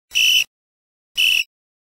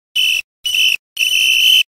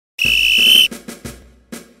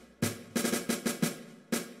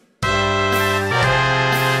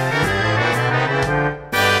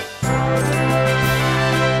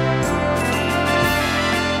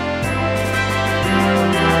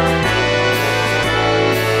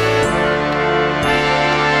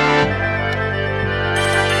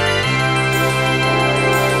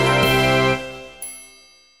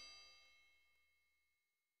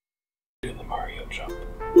do the Mario jump.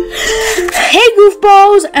 Hey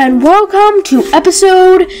goofballs, and welcome to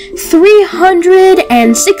episode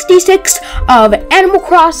 366 of Animal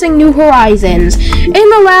Crossing New Horizons. In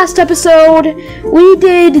the last episode, we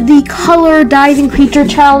did the color diving creature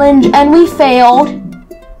challenge, and we failed.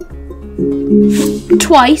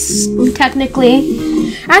 Twice,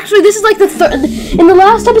 technically. Actually, this is like the third. In the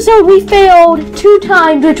last episode, we failed 2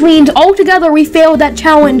 times, which means altogether we failed that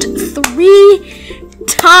challenge 3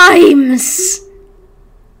 times.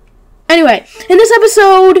 Anyway, in this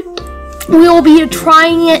episode, we will be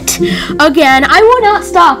trying it again. I will not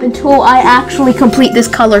stop until I actually complete this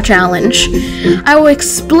color challenge. I will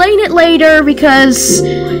explain it later because,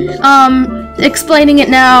 explaining it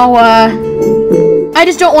now, I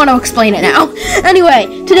just don't want to explain it now. Anyway,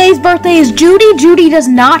 today's birthday is Judy. Judy does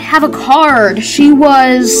not have a card. She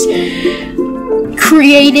was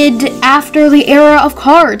created after the era of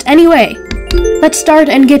cards. Anyway, let's start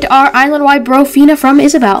and get our island-wide brofina from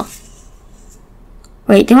Isabel.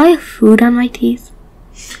 Wait, do I have food on my teeth?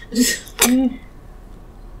 I'm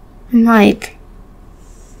like...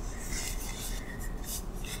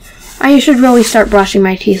 I should really start brushing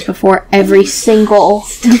my teeth before every single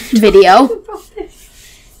video.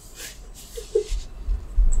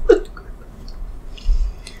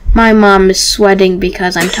 My mom is sweating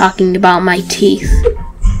because I'm talking about my teeth.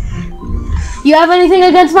 You have anything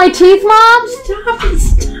against my teeth, Mom? Stop.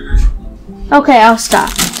 Okay, I'll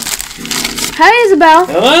stop. Hi, Isabel.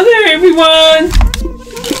 Hello there, everyone.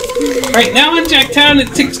 Right now in Jacktown at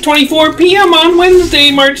 6:24 p.m. on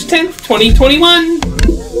Wednesday, March 10th, 2021.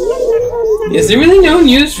 Is there really no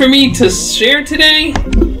news for me to share today?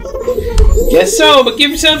 Guess so, but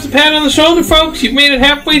give yourselves a pat on the shoulder, folks. You've made it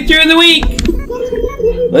halfway through the week.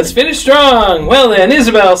 Let's finish strong. Well then,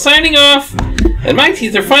 Isabel signing off. And my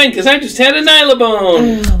teeth are fine because I just had a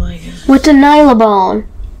Nylabone. Oh my god. What's a Nylabone?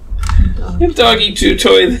 A doggy chew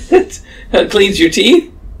toy that cleans your teeth.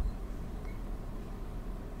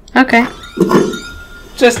 Okay.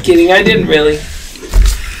 Just kidding, I didn't really.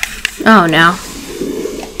 Oh no.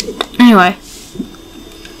 Anyway.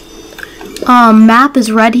 Map is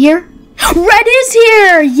red here. Red is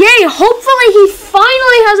here! Yay! Hopefully he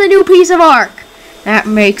finally has a new piece of art. That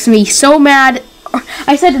makes me so mad.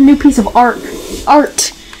 I said a new piece of art.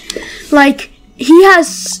 Like, he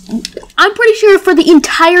has... I'm pretty sure for the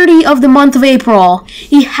entirety of the month of April,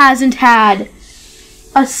 he hasn't had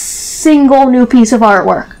a single new piece of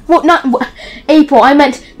artwork. Well, not April. I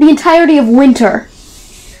meant the entirety of winter.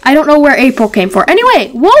 I don't know where April came from.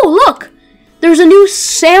 Anyway, whoa, look! There's a new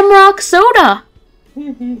Samrock soda.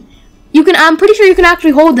 You can. I'm pretty sure you can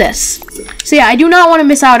actually hold this. So yeah, I do not want to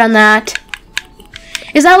miss out on that.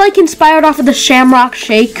 Is that like inspired off of the Shamrock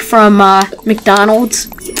Shake from McDonald's?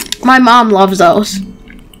 My mom loves those.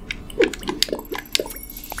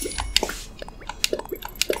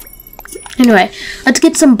 Anyway, let's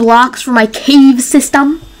get some blocks for my cave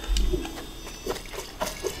system.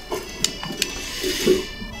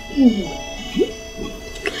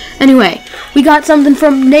 Anyway, we got something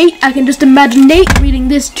from Nate. I can just imagine Nate reading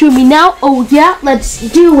this to me now. Oh yeah, let's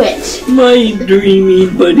do it. My dreamy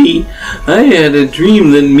buddy, I had a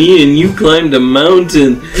dream that me and you climbed a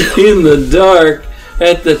mountain in the dark.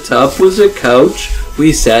 At the top was a couch.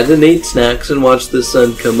 We sat and ate snacks and watched the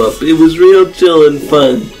sun come up. It was real chill and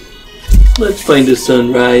fun. Let's find a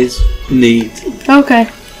sunrise, Nate. Okay.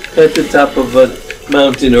 At the top of a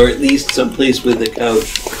mountain, or at least someplace with a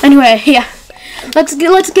couch. Anyway, yeah. Let's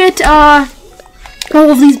get all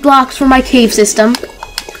of these blocks for my cave system.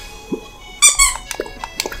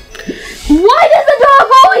 Why does the dog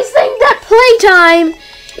always think that playtime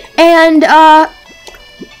and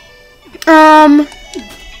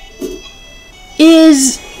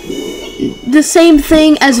is the same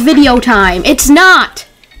thing as video time? It's not.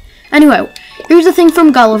 Anyway, here's the thing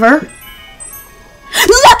from Gulliver.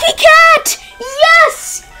 Lucky cat!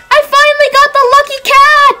 Yes! I finally got the lucky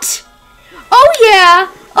cat!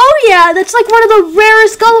 Oh yeah, that's like one of the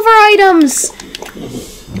rarest Gulliver items.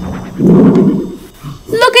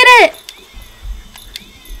 Look at it.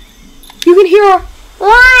 You can hear a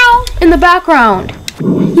wow in the background.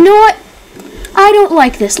 You know what? I don't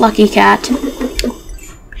like this lucky cat.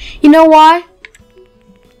 You know why?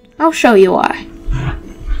 I'll show you why.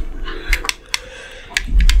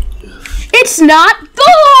 It's not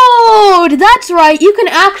gold! That's right, you can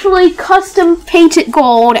actually custom paint it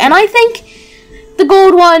gold, and I think the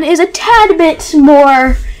gold one is a tad bit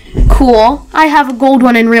more cool. I have a gold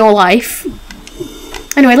one in real life.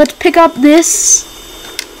 Anyway, let's pick up this.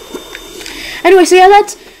 Anyway, so yeah,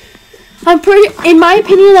 that's... in my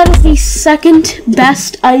opinion, that is the second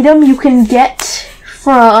best item you can get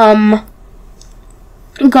from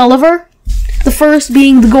Gulliver. The first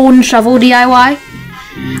being the golden shovel DIY.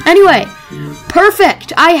 Anyway,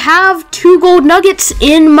 perfect. I have 2 gold nuggets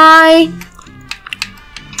in my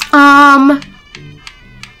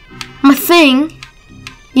my thing,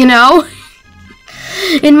 you know,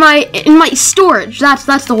 in my storage.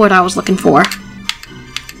 That's the word I was looking for.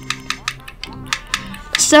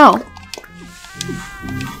 So,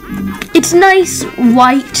 it's nice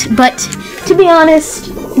white, but to be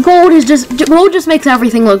honest, gold just makes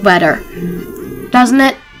everything look better, doesn't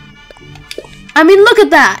it? I mean, look at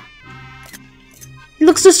that. It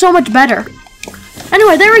looks just so much better.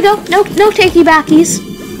 Anyway, there we go. No takey backies.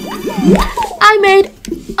 I made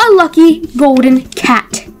a lucky golden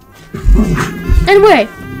cat. Anyway,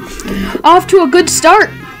 off to a good start.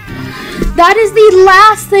 That is the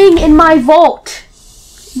last thing in my vault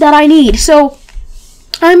that I need. So,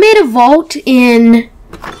 I made a vault in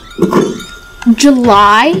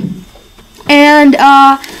July, and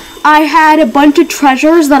I had a bunch of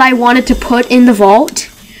treasures that I wanted to put in the vault,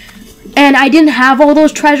 and I didn't have all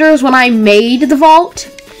those treasures when I made the vault,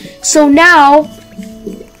 so now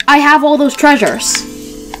I have all those treasures.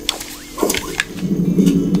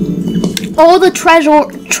 All the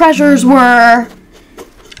treasures were,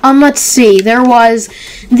 let's see, there was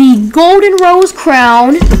the golden rose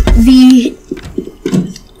crown, the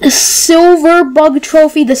silver bug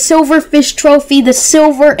trophy, the silver fish trophy, the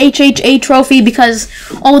silver HHA trophy, because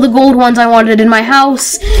all the gold ones I wanted in my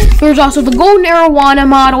house. There was also the golden arowana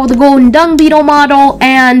model, the golden dung beetle model,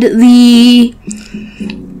 and the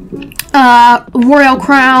royal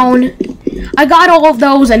crown. I got all of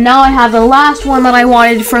those, and now I have the last one that I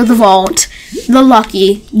wanted for the vault, the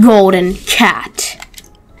lucky golden cat.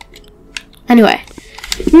 Anyway,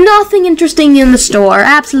 nothing interesting in the store,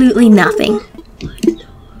 absolutely nothing.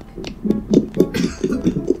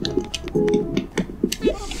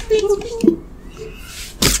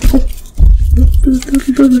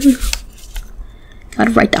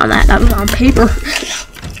 Gotta write down that was on paper.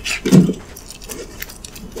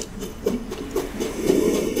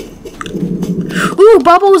 Ooh,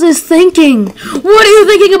 Bubbles is thinking. What are you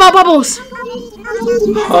thinking about, Bubbles?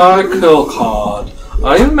 Hi, Cool Card.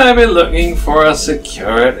 Are you maybe looking for a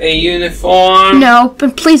security uniform? No,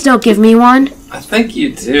 but please don't give me one. I think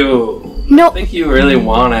you do. No. I think you really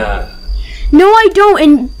want it. No, I don't,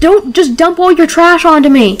 and don't just dump all your trash onto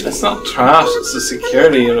me. It's not trash, it's a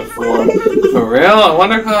security uniform. For real? I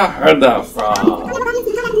wonder who I heard that from.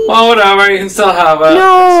 Well, whatever, you can still have it.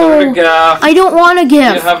 No, it's a gift. I don't want a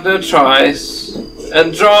gift. You have no choice.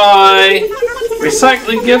 Enjoy!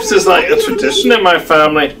 Recycling gifts is like a tradition in my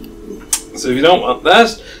family. So if you don't want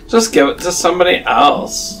this, just give it to somebody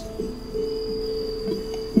else.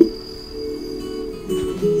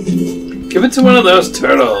 Give it to one of those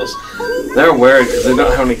turtles. They're weird because they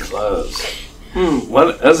don't have any clothes.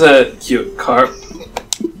 What is it, cute carp?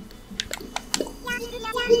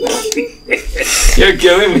 You're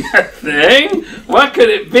giving me a thing? What could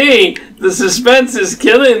it be? The suspense is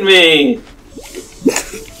killing me.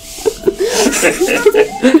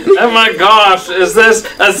 Oh my gosh, is this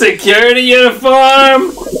a security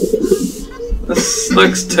uniform? This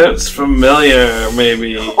looks totes familiar,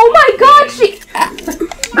 maybe. Oh my god, she...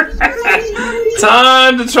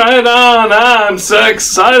 Time to try it on! I'm so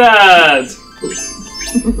excited!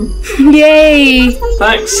 Yay!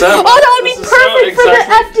 Thanks so much. Oh, that would be perfect for the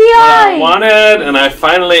FDI! I wanted, and I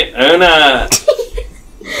finally own it.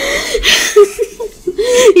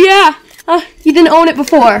 Yeah, you didn't own it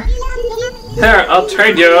before. Here, I'll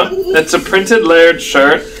trade you. It's a printed layered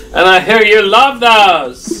shirt, and I hear you love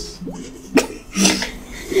those!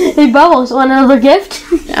 Hey, Bubbles, want another gift?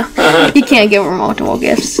 No, you can't give her multiple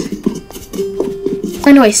gifts.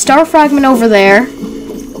 Anyway, star fragment over there.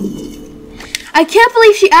 I can't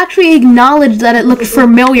believe she actually acknowledged that it looked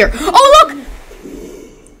familiar. Oh, look!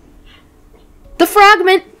 The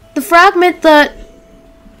fragment, the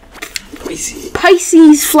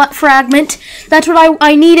Pisces fragment. That's what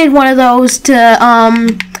I needed one of those to,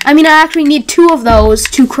 I mean, I actually need 2 of those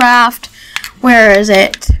to craft, where is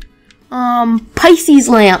it? Pisces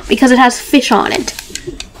lamp, because it has fish on it.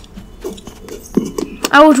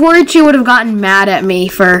 I was worried she would have gotten mad at me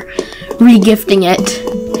for regifting it.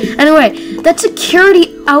 Anyway, that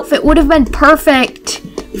security outfit would have been perfect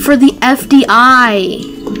for the FDI.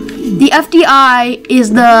 The FDI is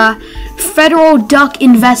the Federal Duck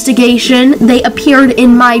Investigation. They appeared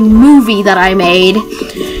in my movie that I made.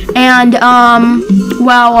 And,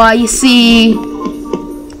 well, you see,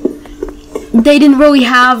 they didn't really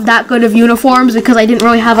have that good of uniforms because I didn't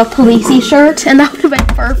really have a policey shirt, and that would have been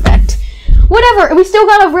perfect. Whatever, we still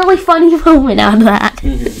got a really funny moment out of that.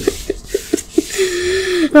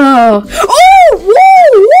 Oh. Oh!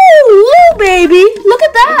 Woo! Woo! Woo,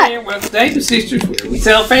 We're one of the Diaper Sisters, where we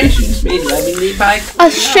sell fashions made lovingly by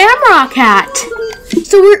a shamrock hat.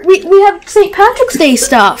 So we have St. Patrick's Day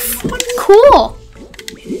stuff. Cool.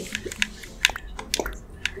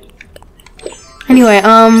 Anyway,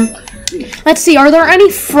 let's see. Are there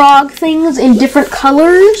any frog things in different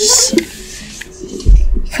colors?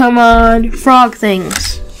 Come on, frog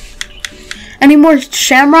things. Any more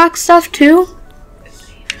shamrock stuff too?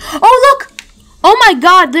 Oh look! Oh my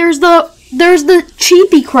God! There's the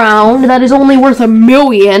cheapy crown that is only worth $1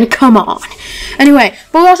 million. Come on. Anyway,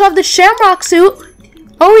 but we also have the shamrock suit.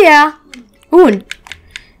 Oh yeah. Ooh. And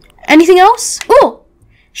anything else? Ooh.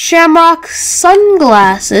 Shamrock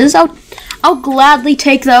sunglasses. I'll gladly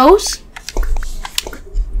take those.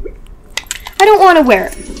 I don't want to wear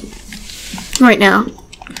it right now.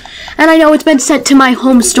 And I know it's been sent to my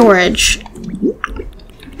home storage.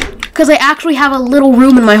 Because I actually have a little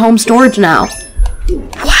room in my home storage now.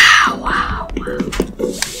 Wow.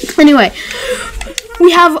 Anyway,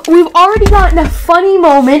 we've already gotten a funny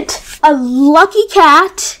moment. A lucky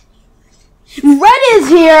cat. Red is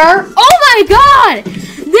here. Oh my God!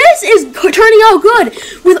 This is turning out good.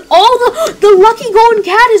 With all the lucky golden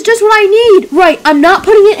cat is just what I need. Right, I'm not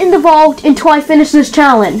putting it in the vault until I finish this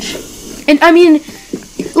challenge. And I mean,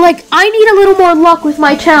 like, I need a little more luck with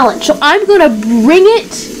my challenge. So I'm gonna bring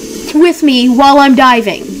it with me while I'm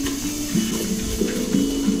diving.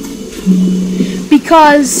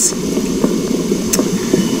 Because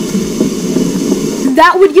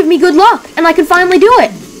that would give me good luck, and I can finally do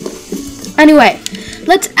it. Anyway,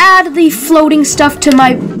 let's add the floating stuff to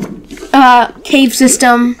my cave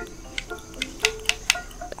system.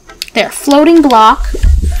 There, floating block.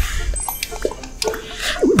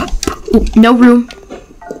 Ooh, no room.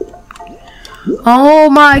 Oh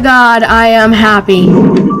my God, I am happy.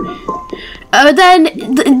 Then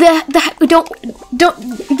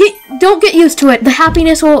don't get used to it. The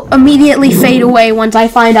happiness will immediately fade away once I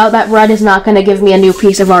find out that Red is not going to give me a new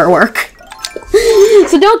piece of artwork.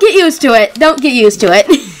 So don't get used to it. Don't get used to it.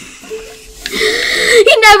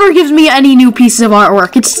 He never gives me any new pieces of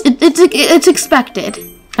artwork. It's expected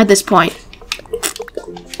at this point.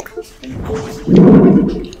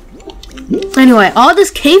 Anyway, all this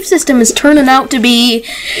cave system is turning out to be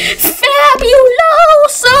fabuloso.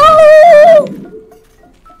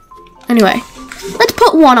 Anyway, let's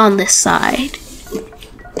put one on this side.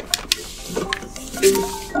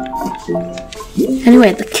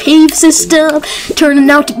 Anyway, the cave system turning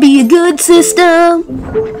out to be a good system.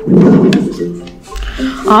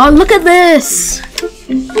 Oh, look at this.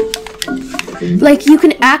 Like, you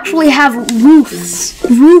can actually have roofs.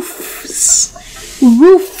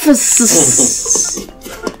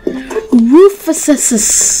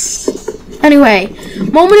 Anyway,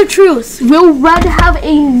 moment of truth. Will Red have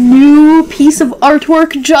a new piece of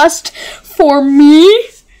artwork just for me?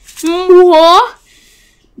 Moi?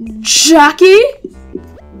 Jackie?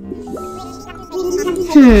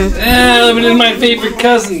 Living in my favorite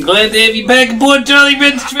cousin. Glad to have you back aboard Jolly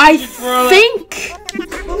Red's treasure. I think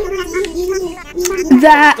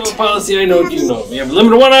that policy, I know you know. We have a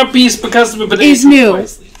limited one-hour piece per customer, but is new.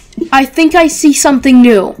 Wisely. I think I see something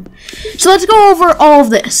new. So let's go over all of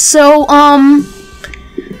this. So, I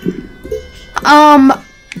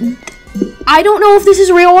don't know if this is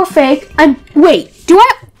real or fake. Wait, do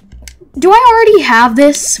I already have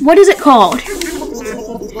this? What is it called?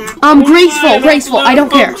 Graceful. I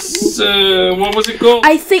don't care. What was it called?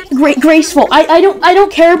 I think Graceful. I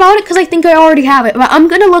don't care about it because I think I already have it. But I'm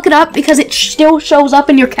gonna look it up because it still shows up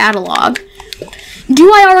in your catalog.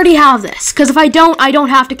 Do I already have this? Because if I don't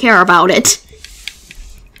have to care about it.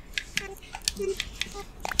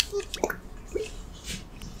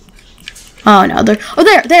 Oh no,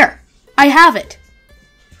 there. I have it.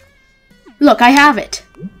 Look, I have it.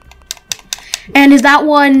 And is that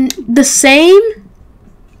one the same?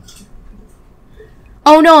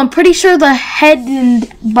 Oh no, I'm pretty sure the head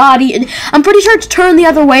and body, I'm pretty sure it's turned the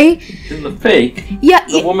other way. In the fake, yeah,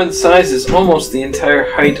 the woman's size is almost the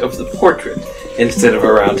entire height of the portrait, instead of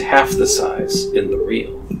around half the size in the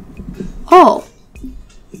real. Oh.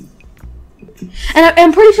 And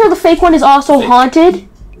I'm pretty sure the fake one is also haunted.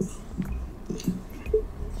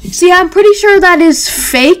 See, I'm pretty sure that is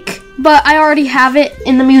fake, but I already have it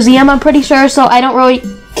in the museum, I'm pretty sure, so I don't really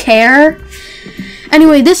care.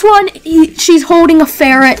 Anyway, this one, she's holding a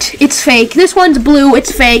ferret. It's fake. This one's blue. It's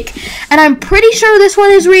fake. And I'm pretty sure this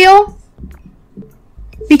one is real.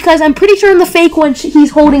 Because I'm pretty sure in the fake one,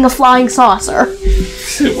 he's holding a flying saucer.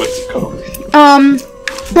 What's it called?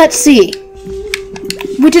 Let's see.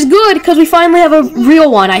 Which is good, because we finally have a real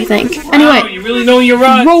one, I think. Anyway. Wow, you really know your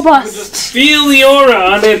odds. Robust. You just feel the aura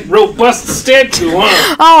on that robust statue,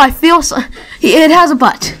 huh? Oh, I feel so. It has a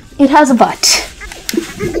butt. It has a butt.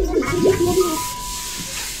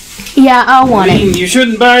 Yeah, I want it. You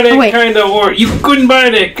shouldn't buy that kind of horse. You couldn't buy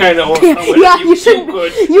that kind of horse. Yeah, you shouldn't.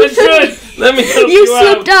 You should. Let me help You you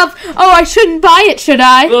slipped out. up. Oh, I shouldn't buy it, should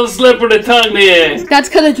I? Little slip of the tongue there. That's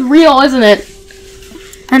because it's real, isn't it?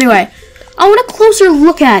 Anyway, I want a closer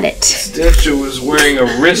look at it. Statue was wearing a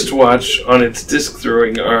wristwatch on its disc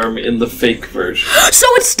throwing arm in the fake version. So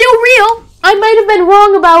it's still real. I might have been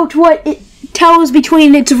wrong about what it tells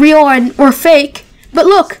between it's real or fake. But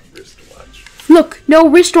look. Wristwatch. Look, no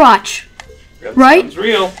wristwatch. That right? sounds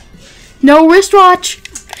real. No wristwatch.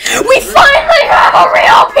 We finally have a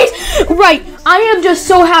real piece. Right. I am just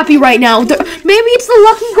so happy right now. Maybe it's the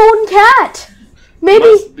lucky golden cat. Maybe.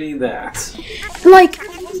 Must be that. Like.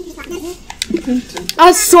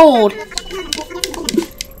 Sold.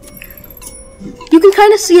 You can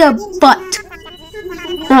kind of see a butt.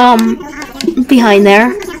 Behind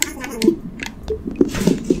there.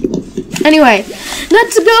 Anyway,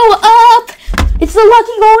 let's go up. It's the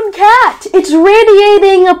lucky golden cat. It's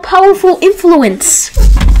radiating a powerful influence.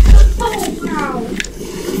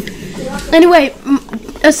 Anyway,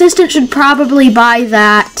 assistant should probably buy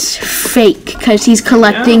that fake because he's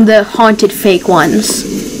collecting the haunted fake ones.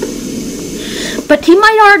 But he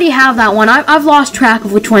might already have that one. I've lost track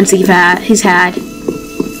of which ones he's had. I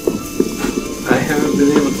haven't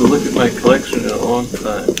been able to look at my collection in a long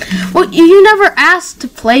time. Well, you never asked to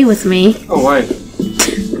play with me. Oh, why?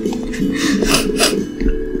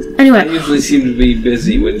 Anyway. I usually seem to be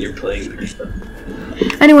busy when you're playing their stuff.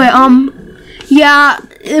 Anyway, yeah,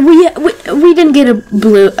 we didn't get a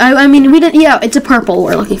blue. I mean, we didn't. Yeah, it's a purple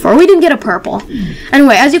we're looking for. We didn't get a purple.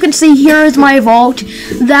 Anyway, as you can see, here is my vault.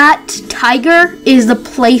 That tiger is the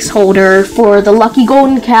placeholder for the lucky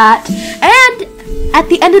golden cat, and at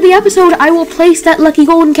the end of the episode, I will place that lucky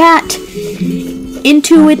golden cat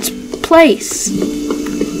into its place.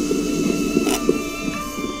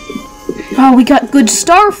 Oh, we got good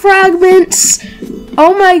star fragments.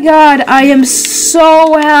 Oh my god, I am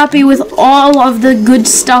so happy with all of the good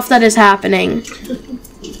stuff that is happening.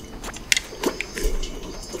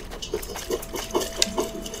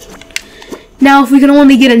 Now, if we can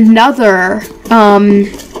only get another,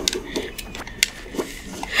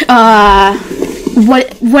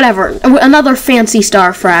 another fancy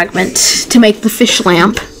star fragment to make the fish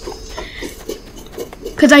lamp.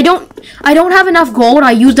 Because I don't have enough gold.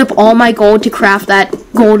 I used up all my gold to craft that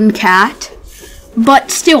golden cat.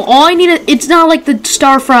 But still, all I need, it's not like the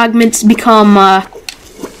star fragments become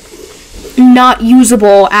not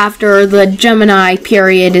usable after the Gemini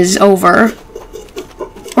period is over.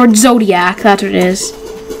 Or Zodiac, that's what it is.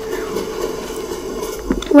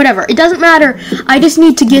 Whatever, it doesn't matter. I just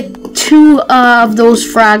need to get 2 of those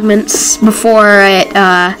fragments before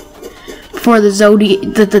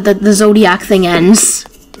the Zodiac thing ends.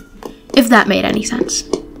 If that made any sense.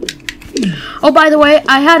 Oh, by the way,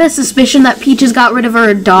 I had a suspicion that Peaches got rid of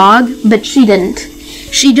her dog, but she didn't.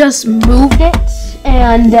 She just moved it,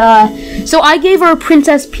 and so I gave her a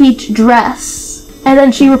Princess Peach dress, and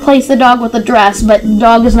then she replaced the dog with the dress, but the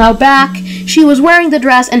dog is now back. She was wearing the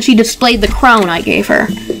dress, and she displayed the crown I gave her.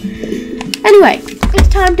 Anyway, it's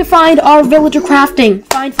time to find our villager crafting.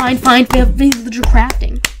 Find villager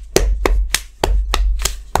crafting.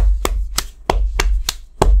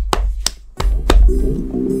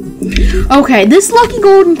 Okay, this lucky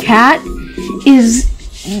golden cat is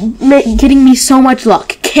getting me so much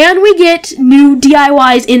luck. Can we get new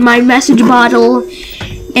DIYs in my message bottle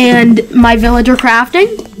and my villager crafting?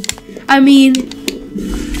 I mean,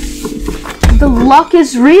 the luck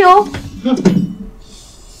is real.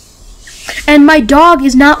 And my dog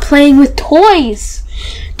is not playing with toys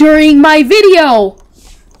during my video.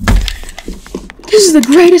 This is the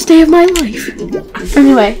greatest day of my life.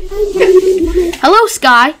 Anyway. Hello,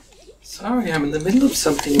 Sky. Sorry, I'm in the middle of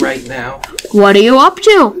something right now. What are you up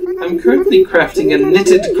to? I'm currently crafting a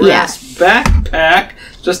knitted grass backpack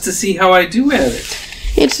just to see how I do at it.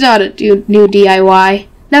 It's not a new DIY.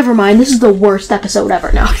 Never mind, this is the worst episode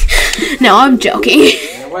ever. No, no, I'm joking.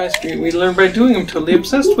 We learn by doing. I'm totally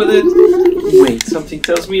obsessed with it. Wait, something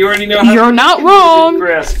tells me you already know how You're not wrong.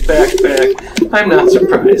 Grass backpack. I'm not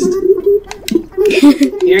surprised.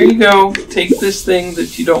 Here you go. Take this thing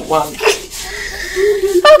that you don't want.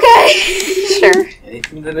 Okay, sure.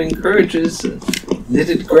 Anything that encourages a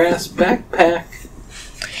knitted grass backpack.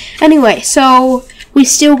 Anyway, so we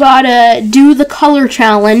still gotta do the color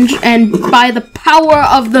challenge, and by the power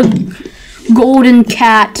of the golden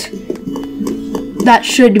cat, that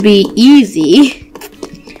should be easy.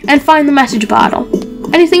 And find the message bottle.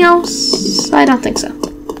 Anything else? I don't think so.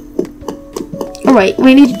 Alright,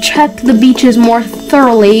 we need to check the beaches more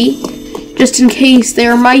thoroughly, just in case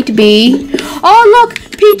there might be. Oh, look!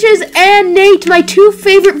 Peaches and Nate, my two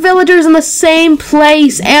favorite villagers in the same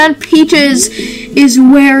place. And Peaches is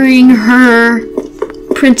wearing her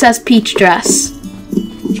Princess Peach dress.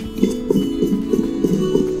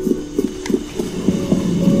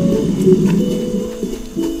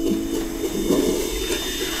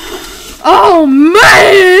 Oh, man!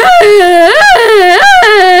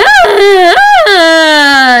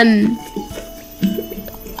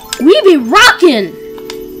 We be rockin'!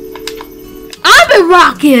 I've been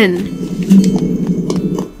rockin'!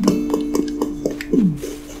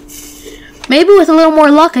 Maybe with a little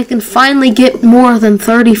more luck, I can finally get more than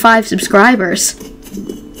 35 subscribers.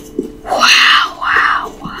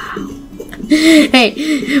 Wow.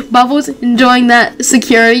 Hey, Bubbles, enjoying that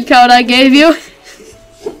security code I gave you?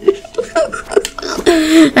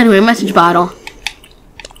 Anyway, message bottle.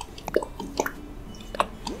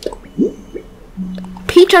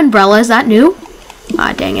 Peach umbrella, is that new?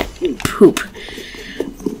 Ah, dang it. Poop.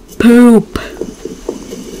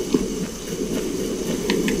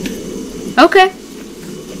 Okay.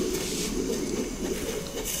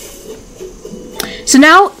 So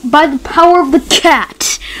now, by the power of the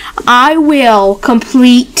cat, I will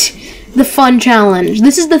complete the fun challenge.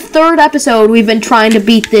 This is the third episode we've been trying to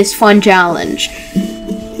beat this fun challenge.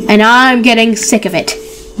 And I'm getting sick of it.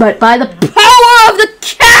 But by the power of the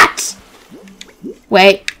cat!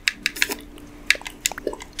 Wait.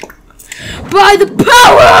 By the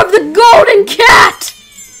power of the golden cat!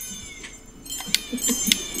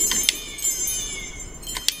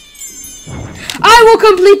 I will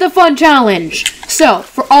complete the fun challenge. So,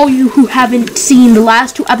 for all you who haven't seen the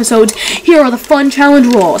last two episodes, here are the fun challenge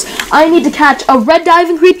rules. I need to catch a red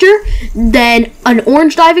diving creature, then an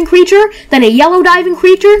orange diving creature, then a yellow diving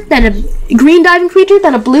creature, then a green diving creature,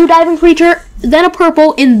 then a blue diving creature, then a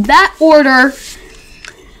purple, in that order.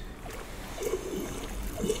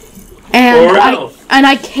 And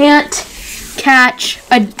I can't catch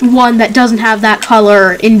one that doesn't have that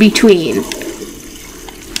color in between.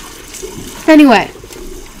 Anyway,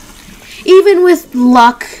 even with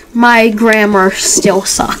luck, my grammar still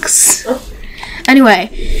sucks. Anyway,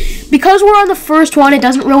 because we're on the first one, it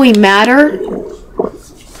doesn't really matter.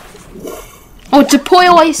 Oh,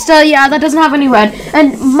 Chipotle Oyster, yeah, that doesn't have any red.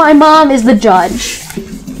 And my mom is the judge,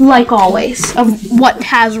 like always, of what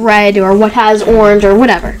has red or what has orange or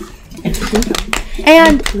whatever.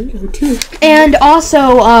 And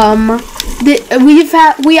also,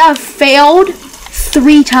 we have failed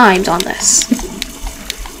 3 times on this.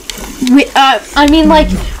 We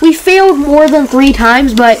failed more than 3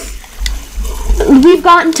 times, but we've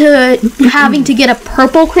gotten to having to get a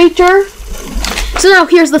purple creature. So now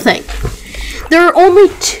here's the thing. There are only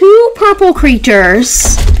 2 purple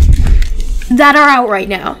creatures that are out right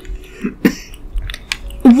now.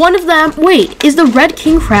 One of them, wait, is the Red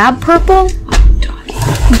King Crab purple?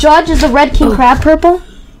 Judge, is the Red King Crab purple?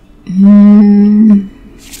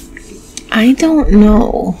 I don't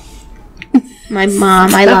know. My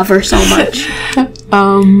mom, I love her so much.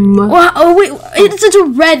 Well, wait, it's a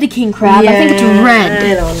Red King Crab. Yeah, I think it's red.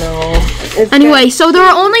 I don't know. Anyway, so there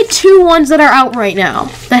are only 2 ones that are out right now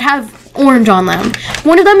that have orange on them.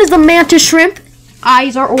 One of them is the mantis shrimp.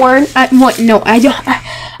 Eyes are orange. I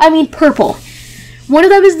mean purple. One of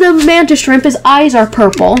them is the mantis shrimp. His eyes are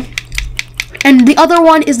purple. And the other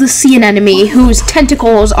one is the sea anemone, whose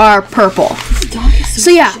tentacles are purple. This dog is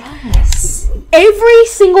so jealous. Every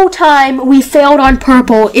single time we failed on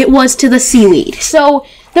purple, it was to the seaweed. So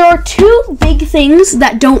there are 2 big things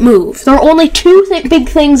that don't move. There are only 2 big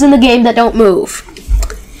things in the game that don't move.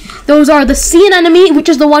 Those are the sea anemone, which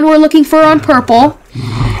is the one we're looking for on purple,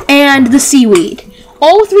 and the seaweed.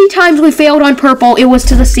 All 3 times we failed on purple, it was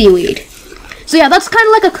to the seaweed. So yeah, that's kind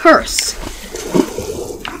of like a curse.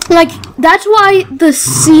 Like, that's why the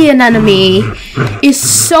sea anemone is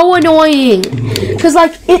so annoying. Because,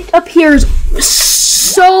 like, it appears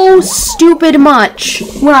so stupid much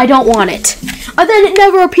when I don't want it. And then it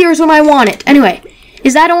never appears when I want it. Anyway,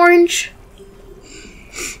 is that orange?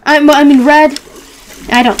 I mean red?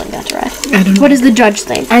 I don't think that's red. I don't know. What does the judge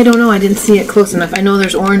think? I don't know. I didn't see it close enough. I know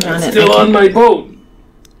there's orange on it. Still on my boat.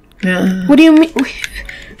 Yeah. What do you mean?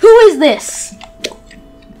 Who is this?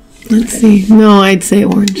 Let's see. No, I'd say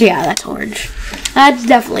orange. Yeah, that's orange. That's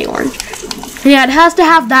definitely orange. Yeah, it has to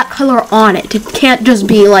have that color on it. It can't just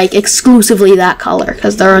be, like, exclusively that color,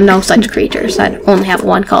 because there are no such creatures that only have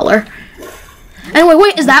one color. Anyway,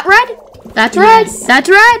 wait, is that red? That's red. Yes. That's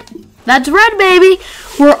red. That's red, baby.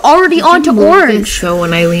 We're already on to orange. So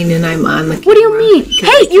when I lean in, I'm on the camera. What do you mean?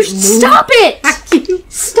 Hey, you stop it!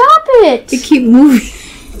 Stop it! I keep moving.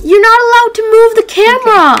 You're not allowed to move the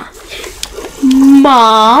camera.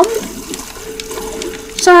 Mom,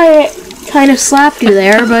 Sorry, I kind of slapped you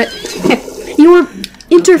there, but you were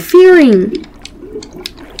interfering.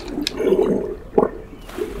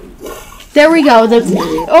 There we go.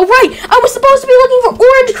 Oh right, I was supposed to be looking for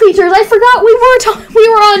orange creatures. I forgot we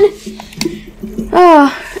were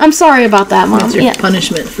on. I'm sorry about that, Mom. That's your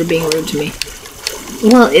punishment for being rude to me.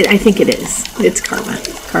 Well, I think it is. It's karma.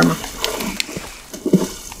 Karma.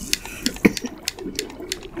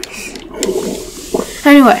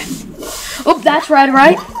 Anyway. Oh, that's red,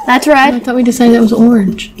 right? That's red. I thought we decided that was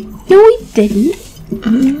orange. No, we didn't.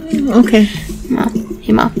 Okay. Mom.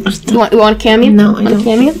 Hey, Mom. You want a cameo? No, I don't. Want a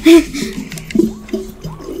cameo?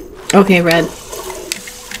 Okay, red.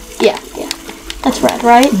 Yeah. That's red,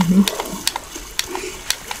 right? Mm-hmm.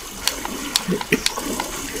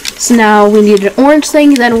 So now we need an orange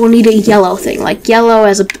thing, then we'll need a yellow thing, like yellow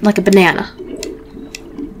as like a banana.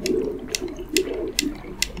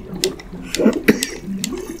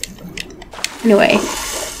 Anyway,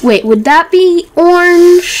 wait, would that be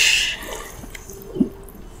orange?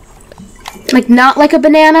 Like not like a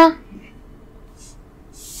banana?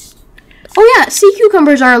 Oh yeah, sea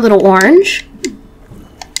cucumbers are a little orange.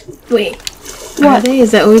 Wait. What? Are they?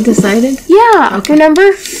 Is that what we decided? Yeah, Okay. remember?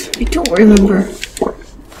 I don't remember.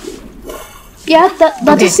 Yeah, that's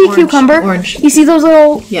Okay, a sea orange, cucumber. orange. You see those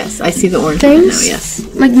little Yes, I see the orange things? one now,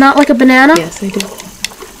 yes. Like not like a banana? Yes, I do.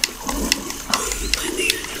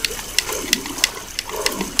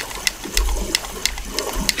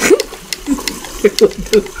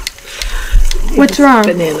 What's wrong?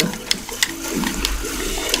 Banana.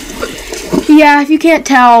 Yeah, if you can't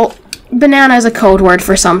tell, banana is a code word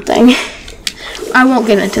for something. I won't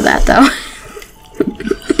get into that though.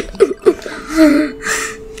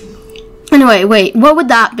 Anyway, wait, what would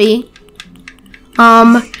that be?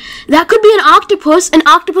 That could be an octopus, and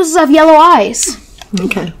octopuses have yellow eyes.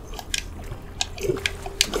 Okay.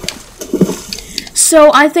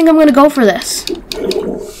 So I think I'm gonna go for this.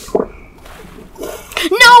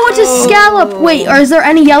 No, it's a scallop! Wait, is there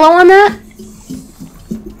any yellow on that?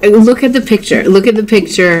 Look at the picture. Look at the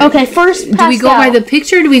picture. Okay, first Do we go by the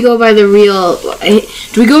picture or do we go by the real...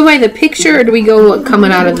 Do we go by the picture or do we go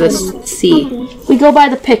coming out of the sea? We go by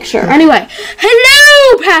the picture. Anyway,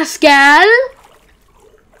 hello, Pascal!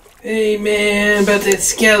 Hey man, about that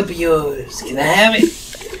scalp of yours. Can I have it?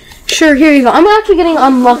 Sure, here you go. I'm actually getting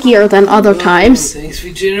unluckier than other times. Thanks for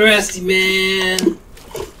your generosity, man.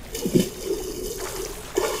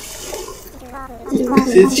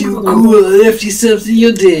 Since you were cool, I left you something in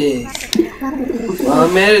your deck. While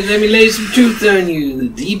I'm at it, let me lay some truth on you, the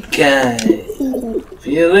deep kind.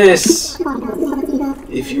 Feel this.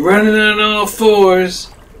 If you're running on all fours,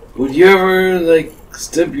 would you ever, like,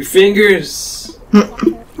 stub your fingers?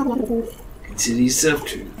 Consider yourself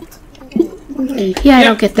true. Yeah, I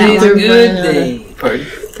don't get that Today's a one. good day. Pardon?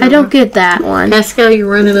 I don't get that one. Pascal, you're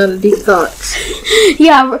running out of deep thoughts.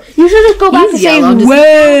 Yeah, you should just go back He's to saying yellow, just-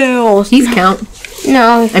 whales. He's count.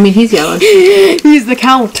 No, I mean, he's yellow. he's the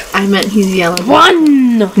count. I meant he's yellow.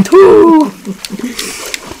 1, 2.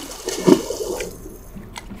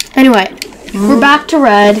 Anyway, we're back to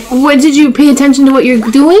red. What, did you pay attention to what you're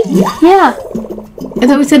doing? Yeah. I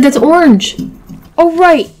thought we said that's orange. Oh,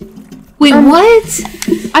 right. Wait, what?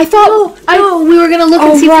 I thought... No, we were going to look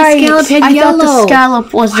and see if the scallop had I yellow. thought the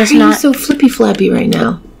scallop was Why just are you not... so flippy-flappy right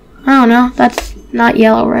now? I don't know. That's not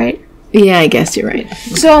yellow, right? Yeah, I guess you're right.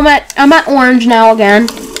 So I'm at orange now again.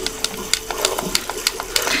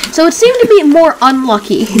 So it seemed to be more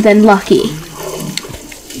unlucky than lucky.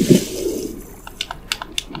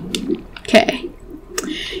 Okay.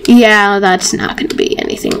 Yeah, that's not going to be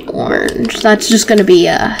anything orange. That's just going to be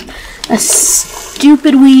a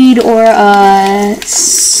stupid weed or a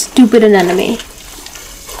stupid anemone.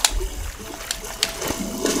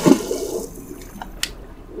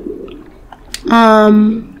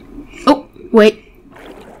 Oh, wait.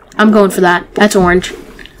 I'm going for that. That's orange.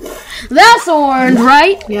 That's orange,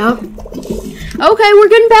 right? Yep. Okay, we're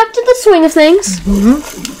getting back to the swing of things.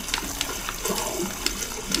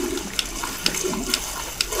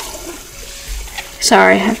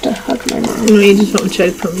 Sorry, I have to hug my mom. No, you just don't try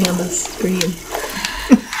to put me on the screen.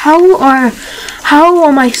 How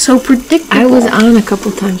am I so predictable? I was on a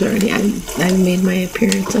couple times already. I made my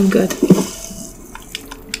appearance. I'm good.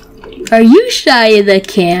 Are you shy of the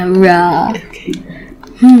camera? Okay.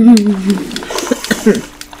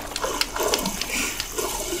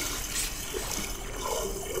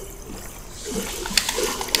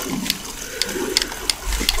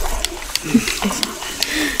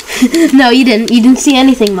 No, you didn't. You didn't see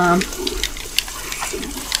anything, Mom.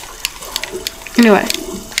 Anyway.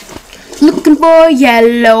 Looking for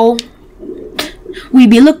yellow. We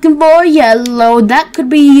be looking for yellow. That could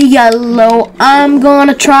be yellow. I'm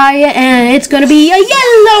gonna try it, and it's gonna be a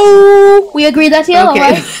yellow. We agree that's yellow,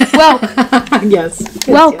 Okay. right? Well, Yes.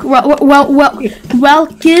 Welk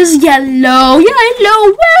is yellow.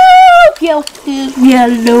 Welk is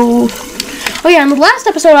yellow. Oh yeah, in the last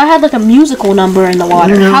episode I had like a musical number in the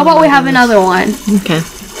water. How about we have another one? Okay.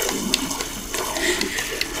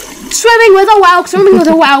 Swimming with a whelk, swimming with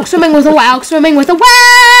a whelk, swimming with a whelk, swimming with a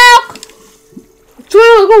whelk.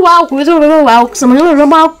 Swimming with a whelk, swimming with a whelk, swimming with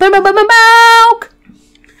a whelk.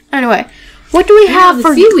 Anyway, what do we have The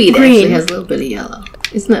for seaweed green? actually has a little bit of yellow.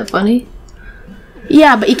 Isn't that funny?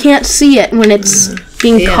 Yeah, but you can't see it when it's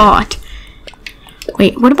being Yeah. caught.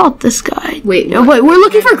 Wait, what about this guy? Wait, No, wait, we're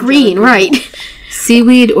looking for green, right?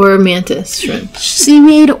 Seaweed or mantis shrimp?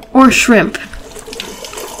 Seaweed or shrimp?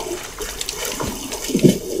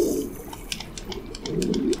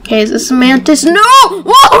 Okay, is this a mantis? No! Whoa,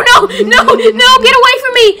 no! Get away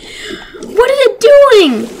from me! What is it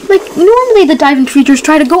doing? Like, normally the diving creatures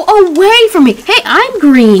try to go away from me. Hey, I'm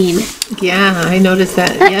green. Yeah, I noticed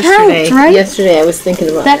that, That yesterday. counts, right? Yesterday I was thinking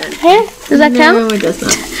about That does that count? No, it does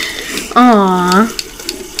not.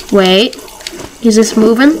 Aww. Wait. Is this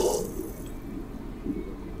moving?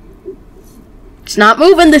 It's not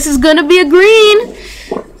moving. This is gonna be a green.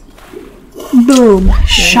 Boom.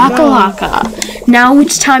 Shakalaka. Now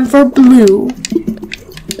it's time for blue.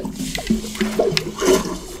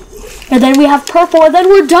 And then we have purple, and then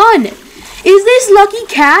we're done. Is this lucky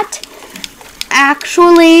cat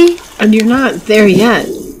actually And you're not there yet.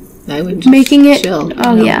 I would just making it? chill.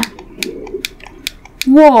 Oh, No. yeah.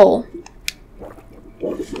 Whoa.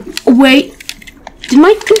 Wait. Did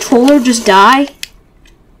my controller just die?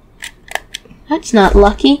 That's not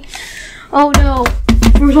lucky. Oh no.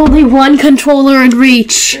 There's only one controller in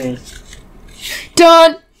reach.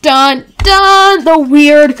 Dun, dun, dun! The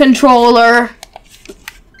weird controller.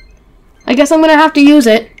 I guess I'm gonna have to use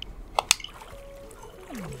it.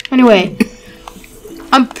 Anyway.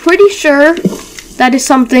 I'm pretty sure that is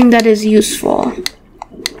something that is useful.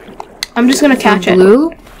 I'm just gonna catch it.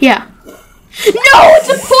 Blue? Yeah. No, it's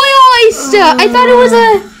a foil oyster! I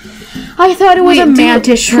thought it was a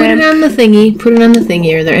mantis Put shrimp. it on the thingy. Put it on the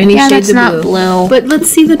thingy. Are there any Yeah, shades that's of not blue. But let's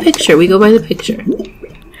see the picture. We go by the picture.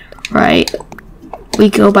 Right. We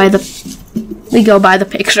go by the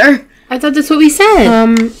picture. I thought that's what we said.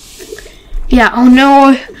 Yeah, oh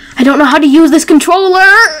no. I don't know how to use this controller.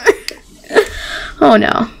 Oh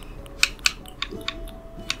no.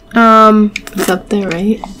 It's up there,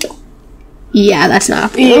 right? Yeah, that's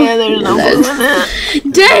not blue. Yeah, there's no blue in that.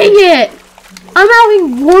 Dang it! I'm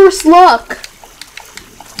having worse luck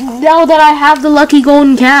now that I have the lucky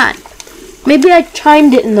golden cat. Maybe I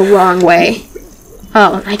timed it in the wrong way.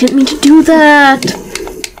 Oh, I didn't mean to do that.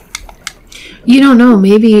 You don't know.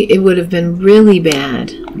 Maybe it would have been really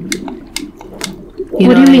bad.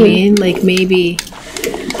 What do you mean? Like maybe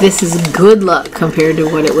this is good luck compared to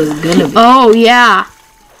what it was gonna be. Oh, yeah.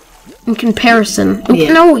 In comparison.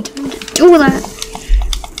 Yeah. No, we didn't do that.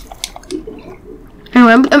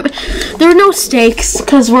 Anyway, there are no stakes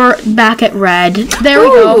because we're back at red. There we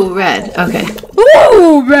go. Ooh, red. Okay.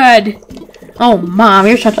 Ooh, red. Oh, Mom,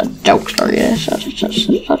 you're such a jokester. You're such a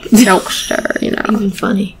jokester, you know. Even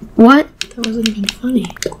funny. What? That wasn't even funny.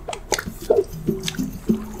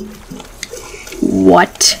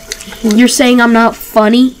 What? You're saying I'm not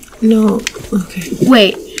funny? No. Okay.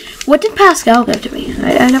 Wait, what did Pascal give to me?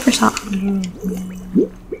 I never saw.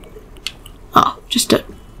 Oh, just a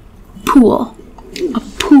pool. A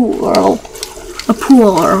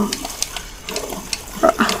pool.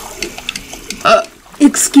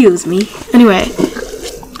 Excuse me. Anyway,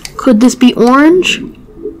 could this be orange?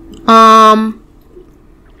 Yeah,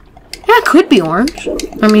 it could be orange.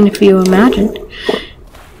 I mean, if you imagined.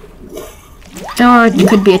 Or it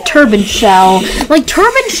could be a turban shell. Like,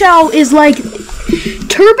 turban shell is like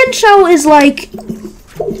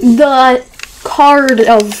the card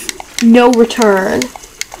of no return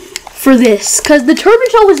for this. Because the turban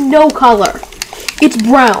shell is no color. It's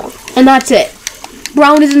brown. And that's it.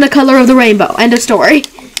 Brown isn't the color of the rainbow. End of story.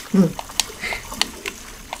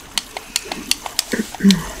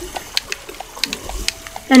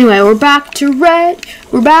 Anyway, we're back to red.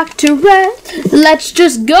 Let's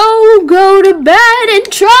just go to bed and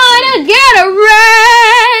try to get a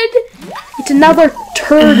red. It's another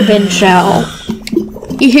turban shell.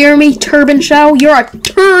 You hear me, turban shell? You're a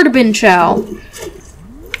turban shell.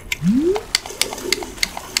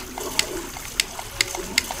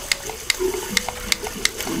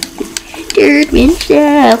 Turban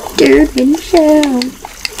shell.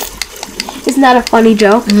 Isn't that a funny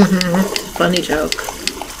joke? Funny joke.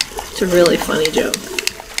 It's a really funny joke.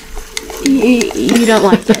 You don't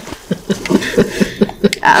like it.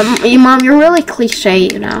 Mom, you're really cliche,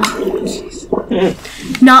 you know.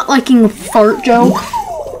 Not liking a fart joke.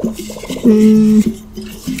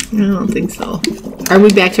 I don't think so. Are we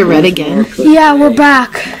back to red again? Yeah, we're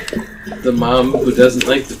back. The mom who doesn't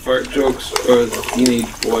like the fart jokes, or the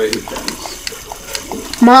teenage boy who does?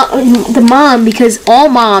 The mom, because all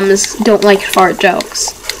moms don't like fart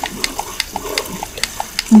jokes.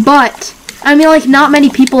 But, I mean, like, not many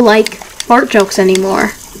people like fart jokes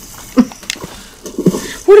anymore.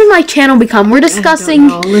 What did my channel become? We're discussing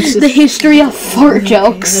the history of fart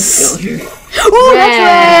jokes. Let's go here. Ooh, that's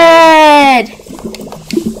red!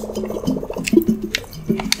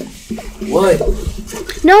 What?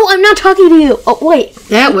 No, I'm not talking to you. Oh, wait.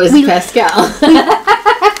 That was Pascal.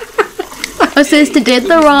 Assistant did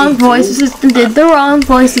the wrong voice. Assistant did the wrong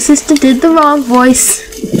voice. Assistant did the wrong voice.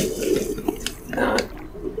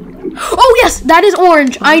 Oh, yes! That is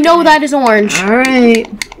orange. I know that is orange. Alright.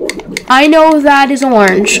 I know that is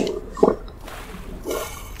orange.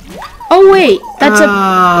 Oh, wait. That's a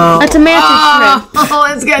mantis shrimp. Oh,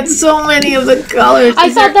 it's got so many of the colors. I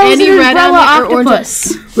thought that was an umbrella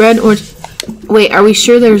octopus. Red, orange. Wait, are we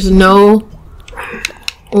sure there's no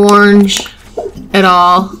orange at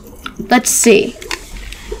all? Let's see.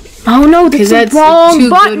 Oh, no, that's the that's wrong too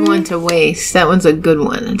button. good one to waste. That one's a good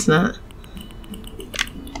one. It's not.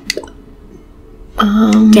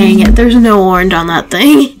 Dang it, there's no orange on that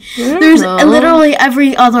thing. There's literally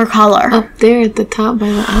every other color. Up there at the top by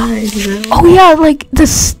the eyes. Is that Oh yeah, like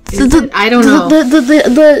the I don't know.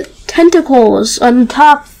 The tentacles on the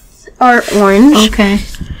top are orange. Okay.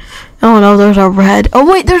 Oh no, there's a red. Oh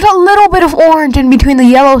wait, there's a little bit of orange in between the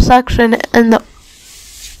yellow section and the.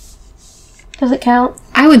 Does it count?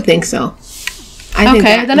 I would think so. I think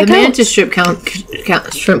Okay, that then the it counts. mantis shrimp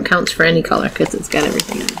counts for any color because it's got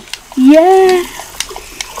everything in it. Yeah.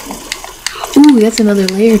 Ooh, that's another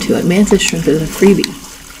layer to it. Mantis shrimp is a freebie.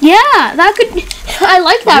 Yeah, that could. I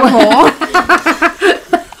like that roll.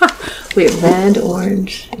 Wait, red,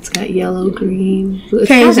 orange. It's got yellow, green. It's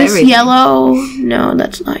Okay, got is this everything. yellow? No,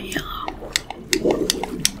 that's not yellow.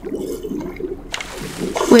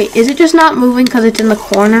 Wait, is it just not moving because it's in the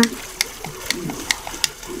corner?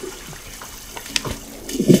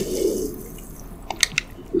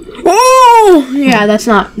 Oh! Yeah, that's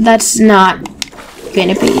not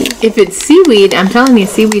gonna be. If it's seaweed, I'm telling you,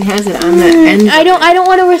 seaweed has it on the end. I don't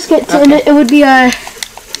want to risk it. Okay. It would be a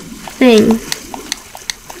thing.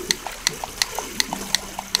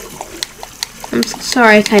 I'm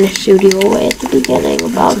sorry I kind of shooed you away at the beginning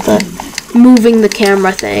about the moving the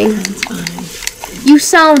camera thing. That's fine. You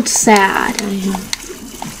sound sad. I am.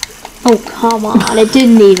 Oh, come on. It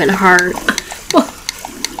didn't even hurt.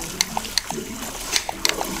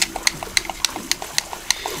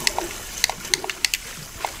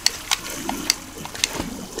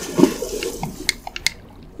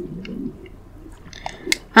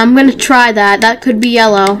 I'm gonna try that. That could be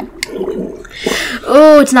yellow.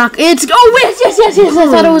 Oh, it's not. It's. Oh, yes. I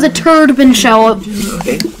thought it was a turban show.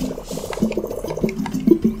 Okay.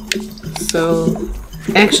 So,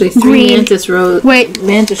 actually, three Green.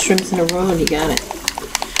 mantis shrimps in a row, and you got it.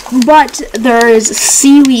 But there is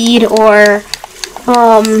seaweed or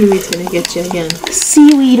Seaweed's gonna get you again.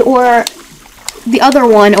 seaweed or the other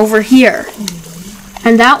one over here.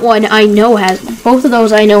 And that one I know has. Both of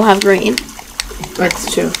those I know have green.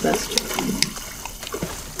 That's true. That's true.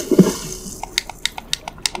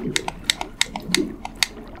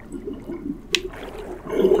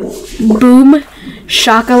 Boom.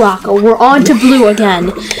 Shakalaka. We're on to blue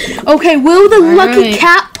again. Okay, will the lucky right.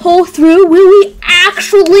 cat pull through? Will we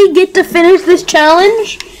actually get to finish this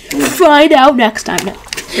challenge? Find out next time.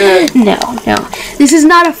 No. This is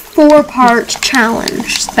not a 4-part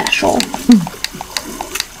challenge special.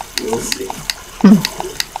 We'll see.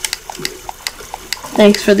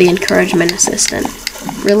 Thanks for the encouragement, assistant.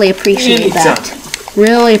 Really appreciate that.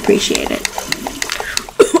 Really appreciate it.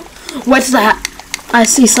 What's that? I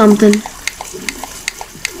see something.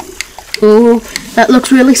 Ooh, that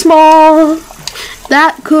looks really small.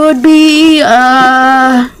 That could be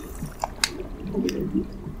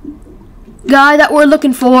guy that we're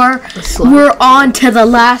looking for. We're on to the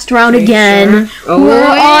last round again. Sure? Oh, we're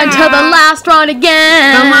on yeah. to the last round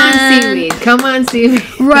again. Come on, seaweed.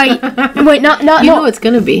 Right. Wait, not You know it's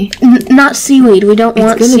gonna be. not seaweed. We don't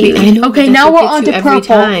want It's gonna seaweed. be. I know, Okay, but now that's we're what on gets to you every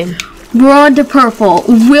purple. time. We're on to purple.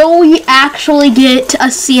 Will we actually get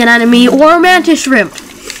a sea anemone or a mantis shrimp?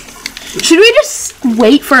 Should we just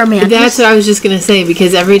wait for a mantis? That's what I was just gonna say,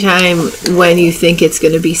 because every time when you think it's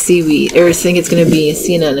gonna be seaweed or think it's gonna be a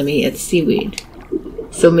sea anemone, it's seaweed.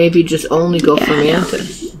 So maybe just only go for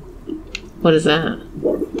mantis. What is that?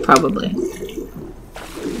 Probably.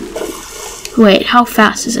 Wait, how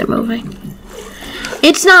fast is it moving?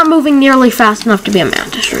 It's not moving nearly fast enough to be a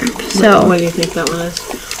mantis shrimp. So, What do you think that was?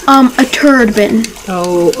 a turd bin.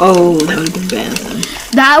 Oh, that would have been bad then.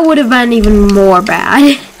 That would have been even more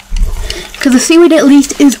bad. Because the seaweed at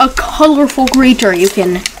least is a colorful creature. You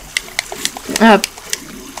can,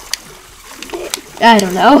 I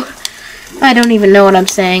don't know. I don't even know what I'm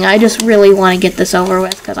saying. I just really want to get this over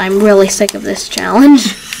with because I'm really sick of this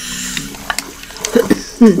challenge.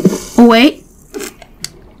 Oh, wait.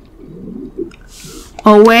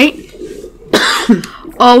 Oh, wait.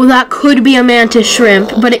 Oh, that could be a mantis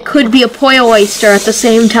shrimp, but it could be a poil oyster at the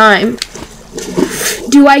same time.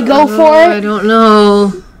 Do I go for it? I don't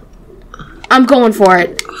know. I'm going for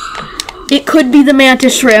it. It could be the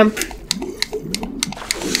mantis shrimp.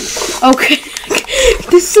 Okay.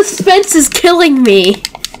 This suspense is killing me.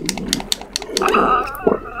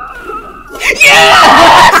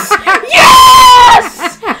 Yes!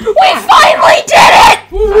 Yes! We finally did it!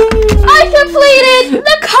 I completed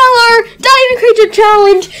the color diving creature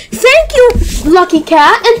challenge. Thank you, Lucky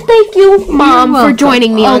Cat, and thank you, Mom, for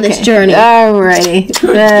joining me on this journey. Alrighty.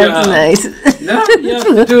 That's job. nice. Now you have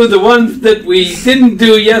to do the ones that we didn't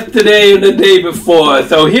do yesterday and the day before.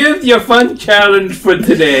 So here's your fun challenge for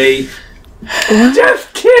today.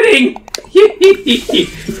 Just kidding.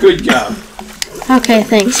 Good job. Okay,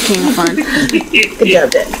 thanks, King of Fun. Good job,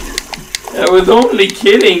 Dad. I was only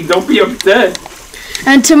kidding. Don't be upset.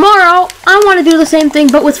 And tomorrow, I want to do the same thing,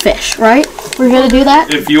 but with fish, right? We're going to do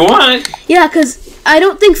that? If you want. Yeah, because I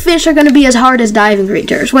don't think fish are going to be as hard as diving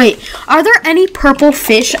creatures. Wait, are there any purple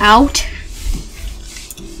fish out?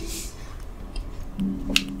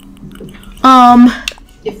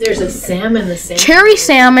 If there's a salmon, the salmon. Cherry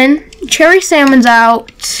salmon. Cherry salmon's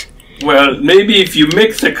out. Well, maybe if you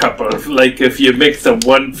mix a couple, like if you mix a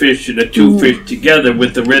one fish and a two fish together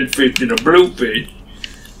with the red fish and a blue fish,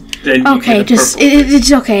 then you Okay, get a just, purple fish.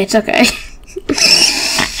 it's okay, it's okay.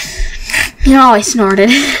 You know, I snorted.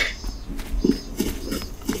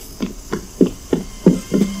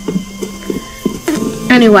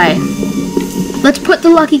 Anyway, let's put the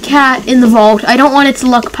lucky cat in the vault. I don't want its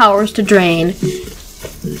luck powers to drain.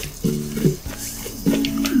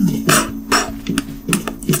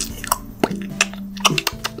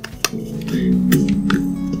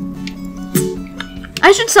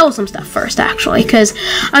 I should sell some stuff first, actually, because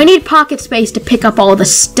I need pocket space to pick up all the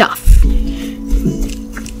stuff.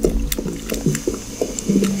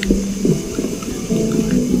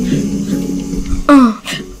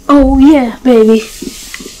 Oh yeah, baby.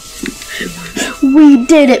 We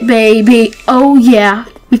did it, baby. Oh yeah.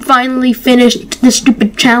 We finally finished the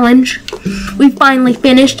stupid challenge. We finally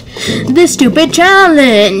finished this stupid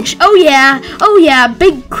challenge. Oh yeah. Oh yeah.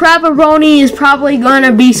 Big Crabberoni is probably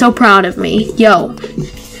gonna be so proud of me. Yo.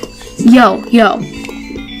 Yo, yo.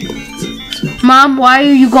 Mom, why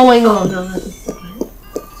are you going? Oh, no.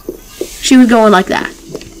 She was going like that.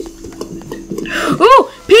 Ooh,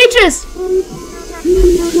 peaches!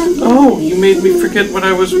 Oh, you made me forget what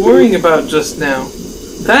I was worrying about just now.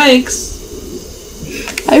 Thanks.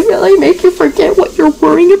 I really make you forget what you're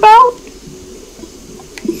worrying about?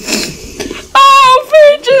 Oh,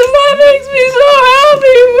 peaches, that makes me so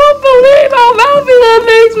happy. You won't believe how happy that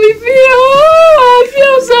makes me feel. Oh, I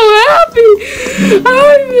feel so happy. I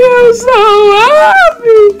feel so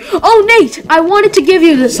happy. Oh, Nate, I wanted to give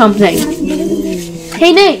you something.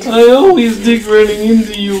 Hey, Nate. I always dig running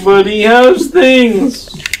into you, buddy. How's things?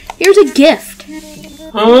 Here's a gift.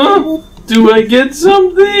 Huh? Do I get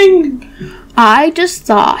something? I just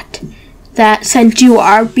thought that since you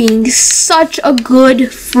are being such a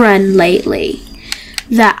good friend lately,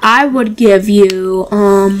 that I would give you,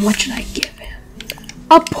 what should I give him?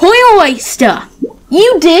 A poil oyster.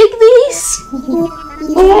 You dig these?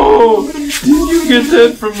 Oh, did you get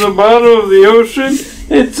that from the bottom of the ocean?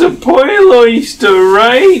 It's a poil oyster,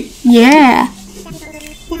 right? Yeah.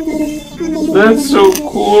 That's so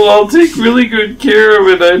cool. I'll take really good care of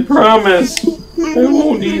it, I promise. I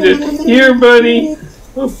won't eat it. Here, buddy.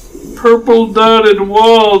 A purple dotted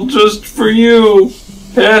wall just for you.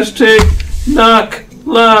 Hashtag knock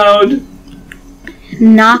loud.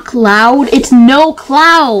 Knock loud? It's no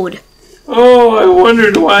cloud. Oh, I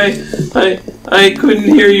wondered why I couldn't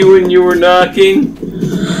hear you when you were knocking.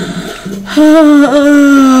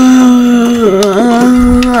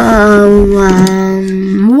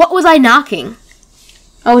 What was I knocking?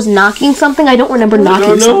 I was knocking something? I don't remember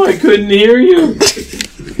knocking something. I don't know, I couldn't hear you.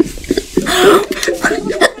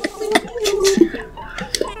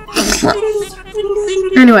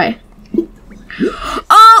 Anyway.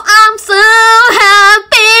 Oh, I'm so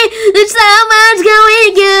happy that someone's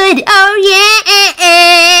going good. Oh,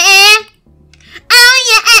 yeah.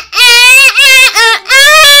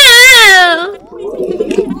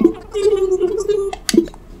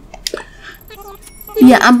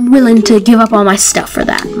 I'm willing to give up all my stuff for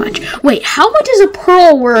that much. Wait, how much is a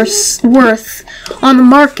pearl worth on the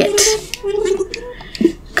market?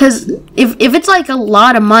 Because if it's like a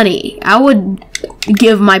lot of money, I would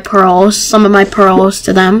give some of my pearls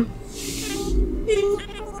to them.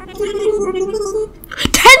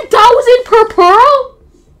 10,000 per pearl?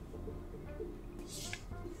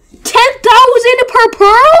 10,000 per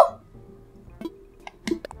pearl?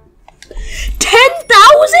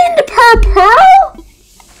 10,000 per pearl?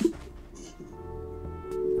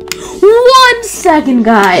 1 second,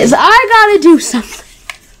 guys. I gotta do something.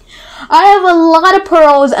 I have a lot of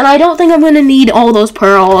pearls, and I don't think I'm gonna need all those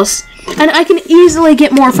pearls. And I can easily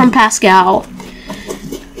get more from Pascal.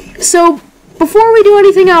 So, before we do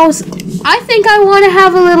anything else, I think I want to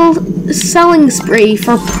have a little selling spree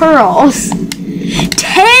for pearls.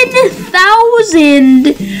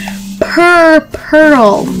 10,000 per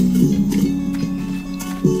pearl.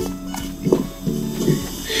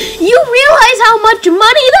 You realize how much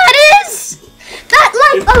money that is?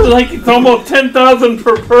 Like it's almost 10,000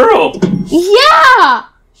 per pearl. Yeah!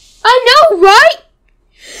 I know, right?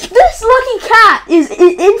 This lucky cat is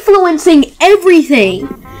influencing everything.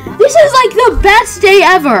 This is like the best day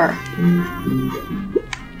ever.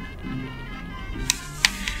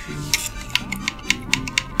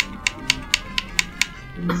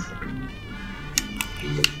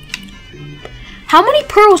 How many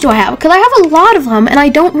pearls do I have? Because I have a lot of them and I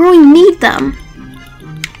don't really need them.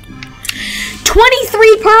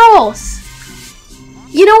 23 pearls!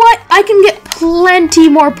 You know what? I can get plenty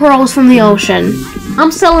more pearls from the ocean.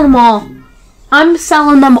 I'm selling them all. I'm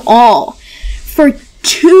selling them all for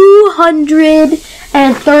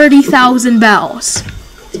 230,000 bells.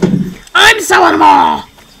 I'm selling them all.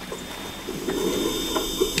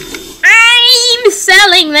 I'm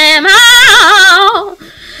selling them all.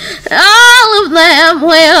 All of them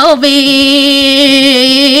will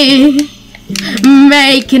be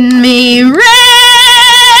making me rich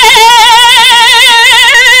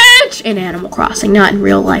in Animal Crossing, not in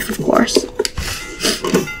real life, of course.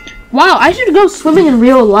 Wow, I should go swimming in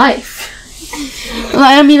real life.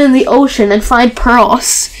 I mean, in the ocean and find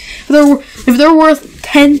pearls. If they're worth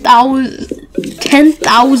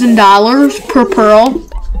 $10,000 per pearl.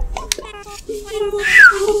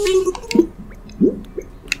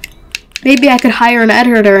 Maybe I could hire an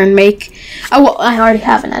editor and make... Oh, well, I already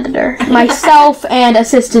have an editor. Myself and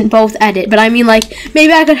assistant both edit. But I mean, like,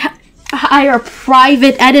 maybe I could hire a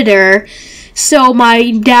private editor so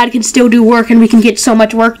my dad can still do work and we can get so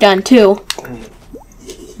much work done, too.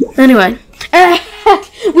 Anyway. Dad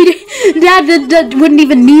wouldn't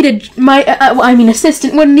even need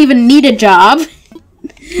assistant wouldn't even need a job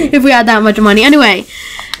if we had that much money. Anyway.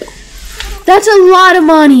 That's a lot of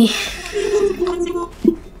money.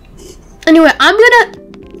 Anyway, I'm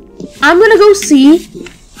gonna go see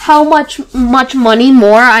how much money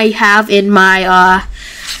more I have in my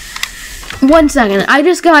 1 second. I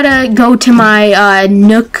just gotta go to my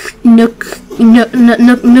Nook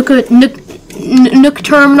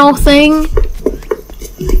terminal thing,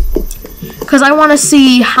 cause I want to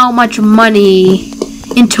see how much money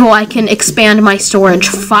until I can expand my storage.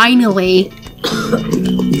 Finally.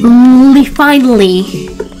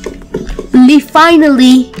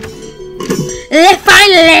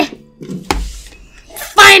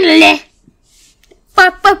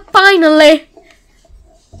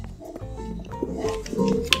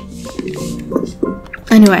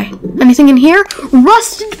 Anyway, anything in here?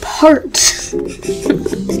 Rusted parts.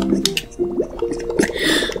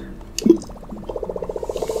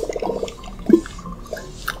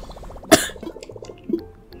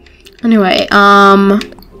 Anyway, ABD.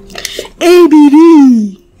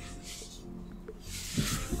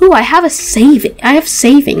 Ooh, I have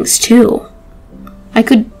savings too. I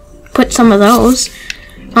could put some of those.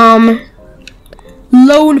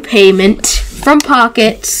 Loan payment from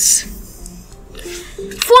pockets.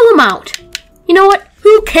 Full amount. You know what?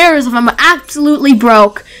 Who cares if I'm absolutely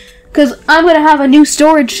broke? Because I'm going to have a new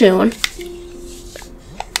storage soon.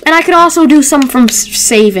 And I could also do some from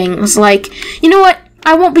savings. Like, you know what?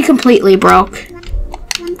 I won't be completely broke.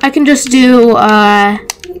 I can just do,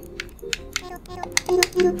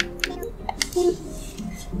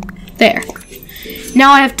 there.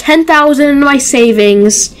 Now I have 10,000 in my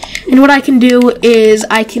savings. And what I can do is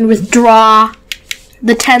I can withdraw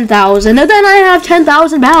the 10,000. And then I have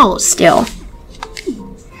 10,000 bells still.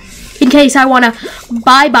 In case I want to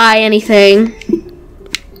buy anything.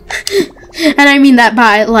 And I mean that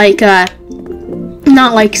by, like,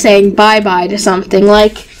 not like saying bye-bye to something,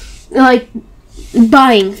 like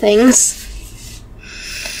buying things.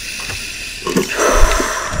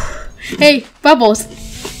 Hey, Bubbles.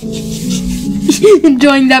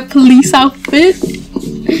 Enjoying that police outfit.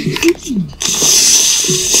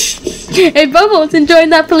 Hey, Bubbles, enjoying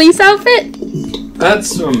that police outfit?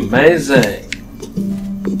 That's amazing.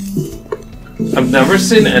 I've never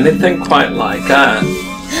seen anything quite like that.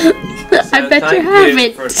 I bet you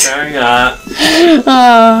haven't. For sharing that.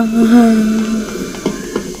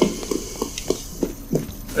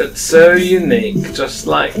 It's so unique, just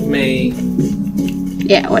like me.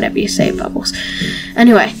 Yeah, whatever you say, Bubbles.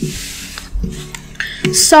 Anyway.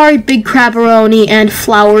 Sorry, Big Crabberoni and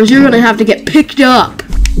Flowers. You're gonna have to get picked up.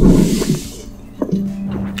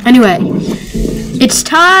 Anyway. It's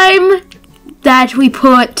time that we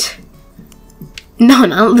put... No,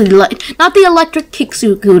 not the electric kick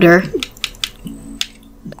scooter.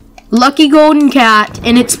 Lucky Golden Cat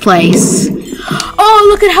in its place. Oh,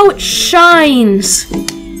 look at how it shines.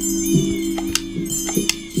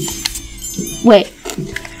 Wait.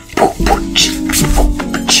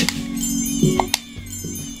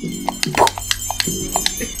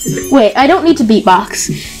 Wait, I don't need to beatbox.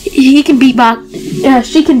 He can beatbox.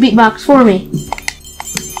 She can beatbox for me.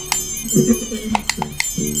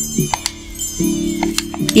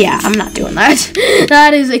 Yeah, I'm not doing that.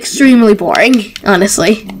 That is extremely boring,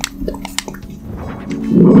 honestly.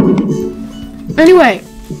 Anyway,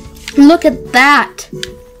 look at that.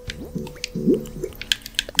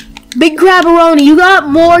 Big Crabberoni, you got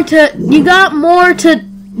more to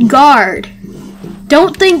guard.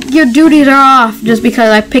 Don't think your duties are off just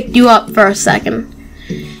because I picked you up for a second.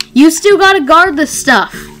 You still gotta guard this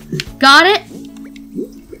stuff. Got it?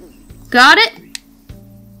 Got it?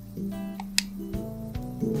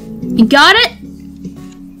 You got it?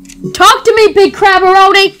 Talk to me, Big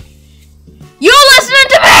Crabberoni! You listening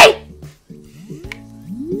to me?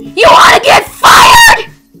 You wanna get fired?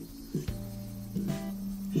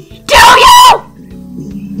 Do you?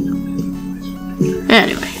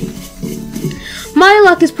 Anyway. My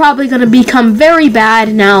luck is probably gonna become very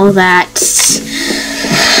bad now that,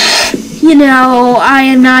 you know, I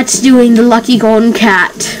am not doing the Lucky Golden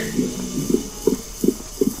Cat.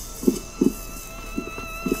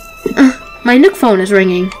 My Nook phone is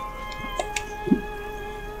ringing.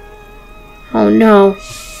 Oh no.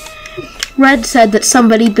 Red said that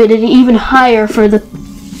somebody bid it even higher for the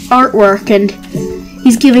artwork and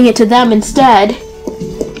he's giving it to them instead.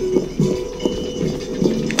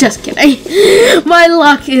 Just kidding. My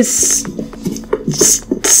luck is...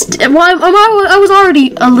 well, I was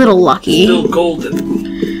already a little lucky. Still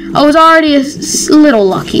golden. I was already a little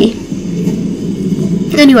lucky.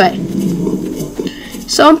 Anyway.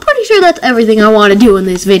 So I'm pretty sure that's everything I want to do in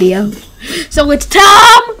this video. So it's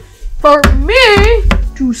time for me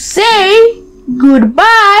to say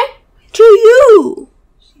goodbye to you.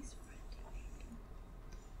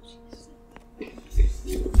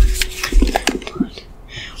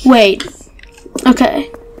 Wait.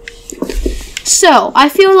 Okay. So, I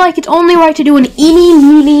feel like it's only right to do an eeny,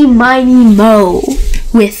 meeny, miny, mo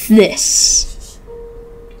with this.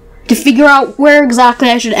 To figure out where exactly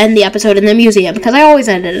I should end the episode in the museum, because I always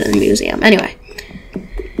end it in the museum. Anyway.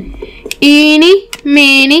 Eeny,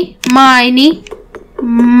 meeny, miny,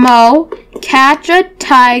 mo, catch a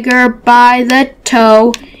tiger by the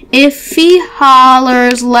toe. If he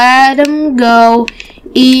hollers, let him go.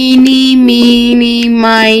 Eeny, meeny,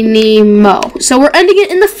 miny, mo. So we're ending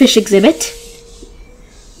it in the fish exhibit.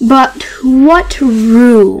 But what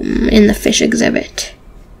room in the fish exhibit?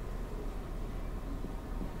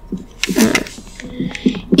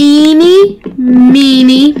 Eeny,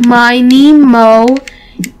 meeny, miny, mo.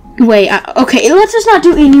 Wait, okay, let's just not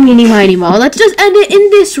do eeny, meeny, miny, mo. Let's just end it in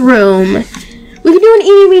this room. We can do an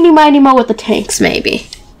eeny, meeny, miny, mo with the tanks, maybe.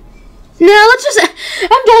 No, let's just...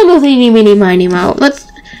 I'm done with eeny, meeny, miny, mo.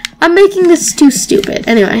 I'm making this too stupid.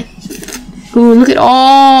 Anyway. Ooh, look at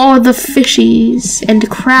all the fishies and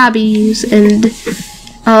crabbies and,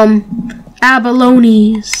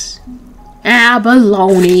 abalones.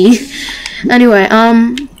 Abalone. Anyway,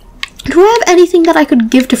 do I have anything that I could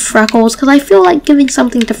give to Freckles? Because I feel like giving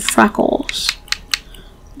something to Freckles.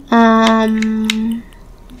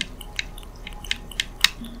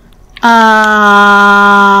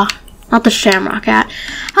 Not the Shamrock Hat.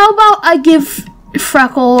 How about I give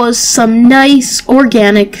Freckles some nice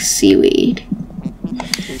organic seaweed?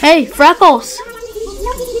 Hey, Freckles!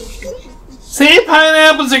 Sea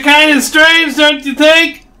pineapples are kind of strange, don't you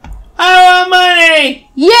think? I want money!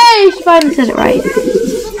 Yay! She finally said it right.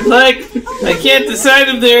 Like, I can't decide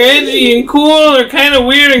if they're edgy and cool or kind of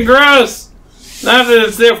weird and gross. Not that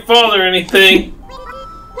it's their fault or anything.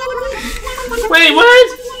 Wait,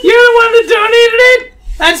 what? You're the one that donated it?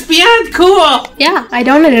 That's beyond cool! Yeah, I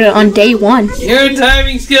donated it on day 1. Your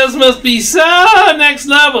diving skills must be so next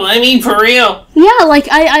level. I mean, for real. Yeah, like,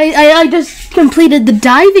 I just completed the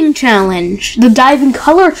diving challenge. The diving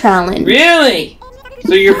color challenge. Really?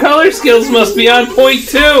 So your color skills must be on point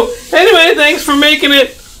too. Anyway, thanks for making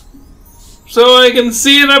it so I can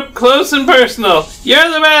see it up close and personal.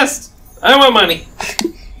 You're the best. I want money.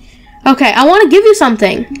 Okay, I want to give you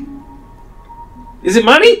something. Is it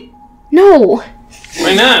money? No.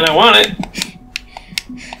 Why not? I want it.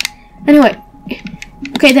 Anyway.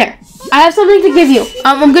 Okay, there. I have something to give you.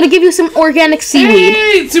 I'm going to give you some organic seaweed.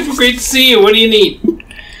 Hey, it's super great to see you. What do you need?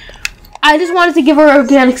 I just wanted to give her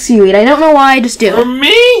organic seaweed. I don't know why, I just do. For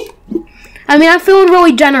me? I mean, I'm feeling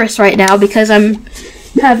really generous right now because I'm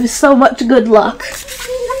having so much good luck.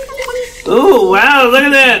 Oh, wow, look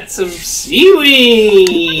at that. Some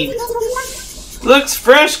seaweed. Looks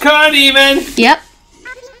fresh caught even. Yep.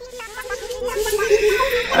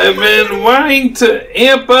 I've been wanting to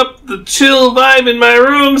amp up the chill vibe in my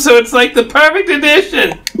room, so it's like the perfect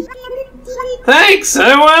addition. Thanks,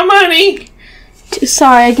 I want money.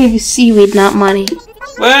 Sorry, I gave you seaweed, not money.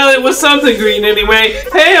 Well, it was something green anyway.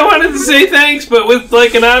 Hey, I wanted to say thanks, but with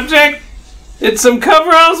like an object. It's some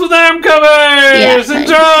coveralls with arm covers. Yeah,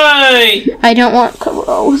 enjoy. I don't want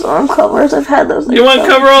coveralls with arm covers. I've had those. You want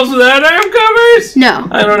coveralls without arm covers? No.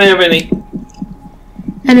 I don't have any.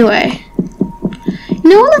 Anyway. You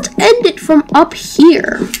know what? Let's end it from up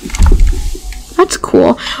here. That's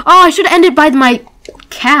cool. Oh, I should have ended by my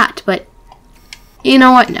cat, but you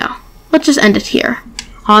know what? No. Let's just end it here.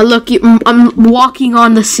 Oh, look, I'm walking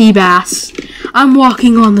on the sea bass. I'm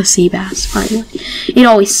walking on the sea bass, finally. It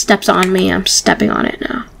always steps on me. I'm stepping on it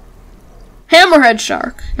now. Hammerhead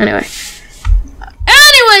shark. Anyway,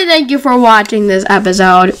 thank you for watching this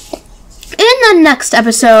episode. In the next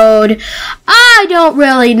episode, I don't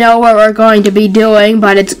really know what we're going to be doing,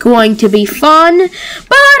 but it's going to be fun.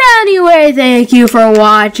 But anyway, thank you for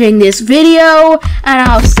watching this video, and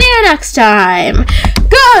I'll see you next time.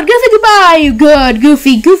 Good, goodbye, you good,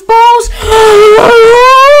 goofy goofballs.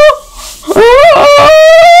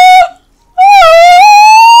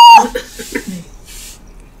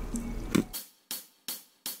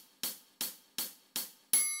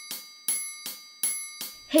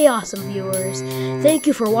 Hey awesome viewers, thank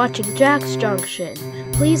you for watching Jack's Junction.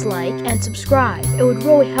 Please like and subscribe, it would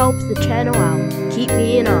really help the channel out. Keep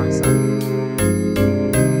being awesome.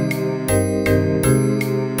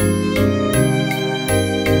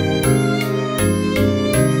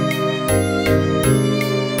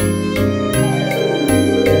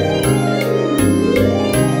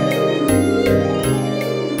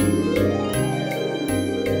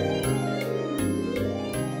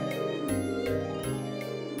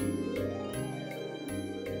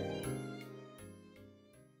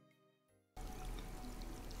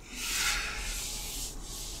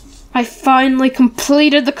 I finally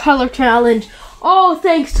completed the color challenge. Oh,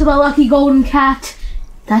 thanks to the lucky golden cat.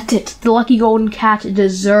 That's it. The lucky golden cat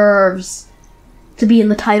deserves to be in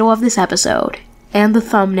the title of this episode. And the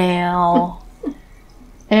thumbnail.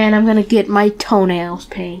 And I'm gonna get my toenails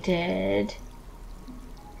painted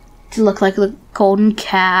to look like the golden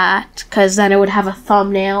cat. Because then it would have a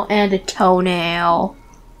thumbnail and a toenail.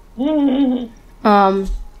 I'm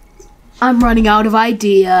running out of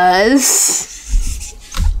ideas.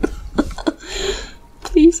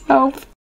 Please help.